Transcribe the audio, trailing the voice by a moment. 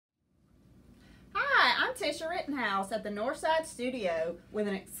Tisha Rittenhouse at the Northside Studio with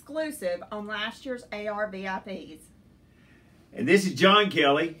an exclusive on last year's AR VIPs. And this is John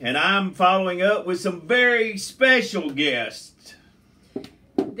Kelly, and I'm following up with some very special guests.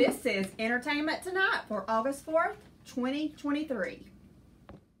 This is Entertainment Tonight for August 4th, 2023.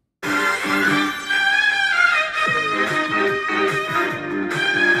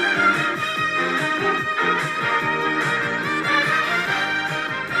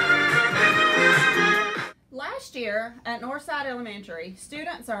 Last year at Northside Elementary,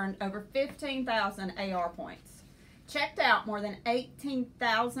 students earned over 15,000 AR points, checked out more than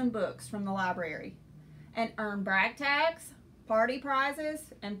 18,000 books from the library, and earned brag tags, party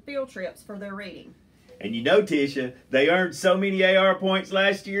prizes, and field trips for their reading. And you know, Tisha, they earned so many AR points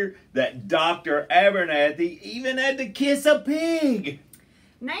last year that Dr. Abernathy even had to kiss a pig.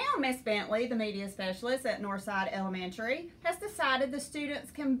 Now, Miss Bentley, the media specialist at Northside Elementary, has decided the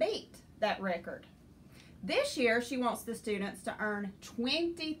students can beat that record. This year, she wants the students to earn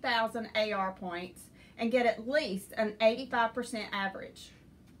 20,000 AR points and get at least an 85% average.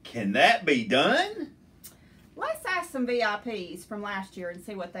 Can that be done? Let's ask some VIPs from last year and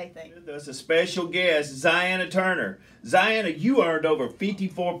see what they think. There's a special guest, Ziana Turner. Ziana, you earned over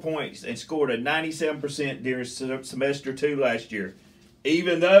 54 points and scored a 97% during semester 2 last year.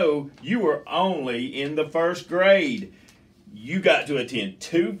 Even though you were only in the first grade, you got to attend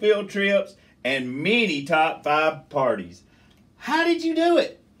 2 field trips and many top 5 parties. How did you do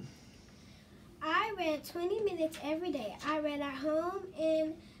it? I read 20 minutes every day. I read at home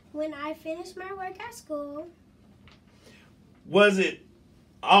and when I finished my work at school. Was it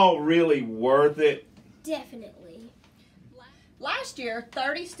all really worth it? Definitely. Last year,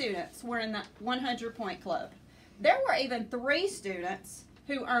 30 students were in the 100-point club. There were even 3 students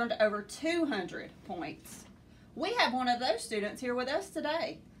who earned over 200 points. We have one of those students here with us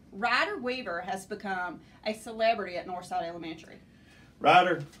today. Ryder Weaver has become a celebrity at Northside Elementary.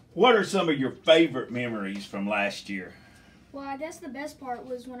 Ryder, what are some of your favorite memories from last year? Well, I guess the best part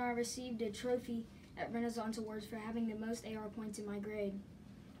was when I received a trophy at Renaissance Awards for having the most AR points in my grade.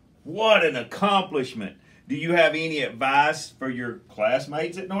 What an accomplishment! Do you have any advice for your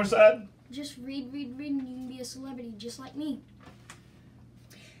classmates at Northside? Just read, and you can be a celebrity just like me.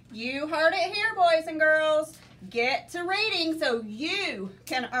 You heard it here, boys and girls. Get to reading so you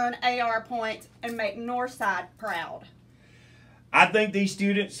can earn AR points and make Northside proud. I think these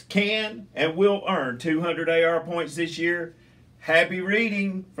students can and will earn 200 AR points this year. Happy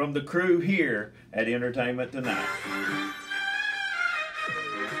reading from the crew here at Entertainment Tonight.